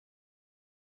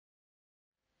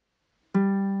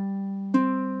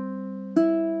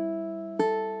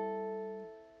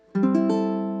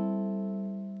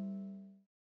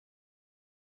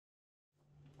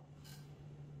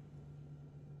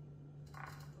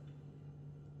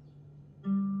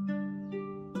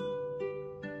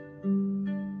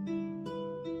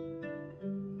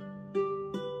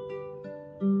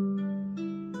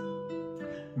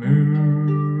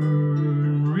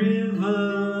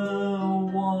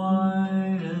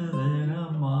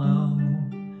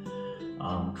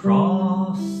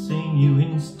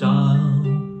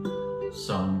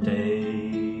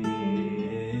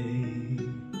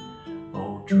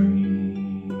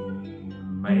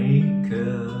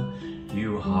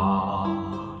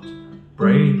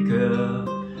breaker.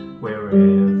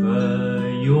 Wherever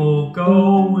you're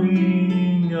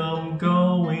going, I'm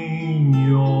going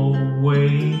your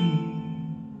way.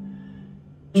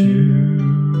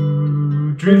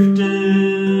 Two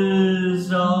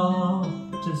drifters off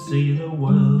to see the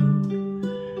world.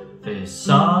 There's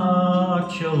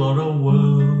such a lot of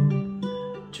world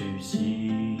to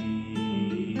see.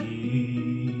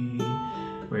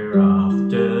 We're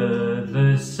after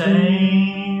the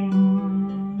same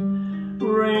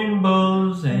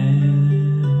rainbows and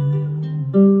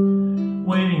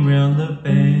waiting round the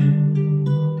bend.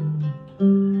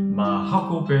 My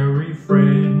huckleberry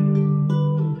friend,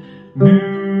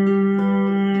 Moonriver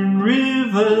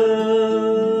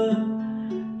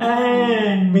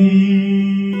and me.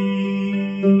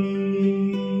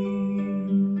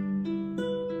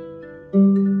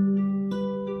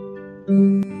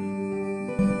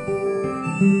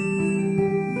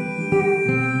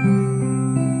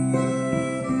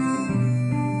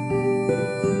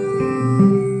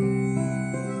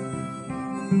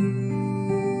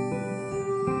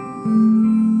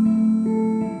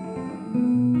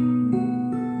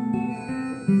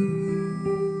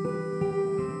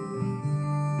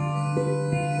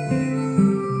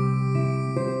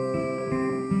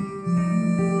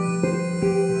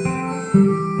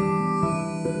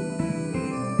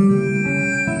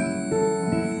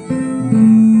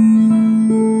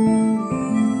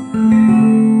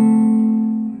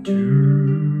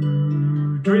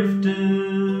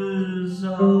 Drifters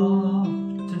off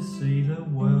to see the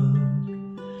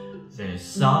world. There's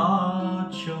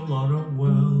such a lot of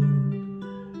world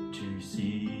to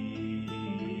see.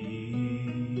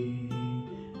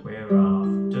 We're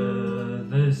after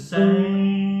the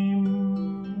same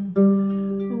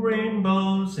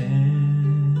rainbows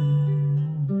and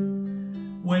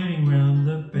waiting round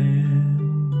the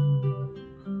bend.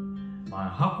 My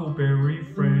huckleberry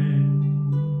friend,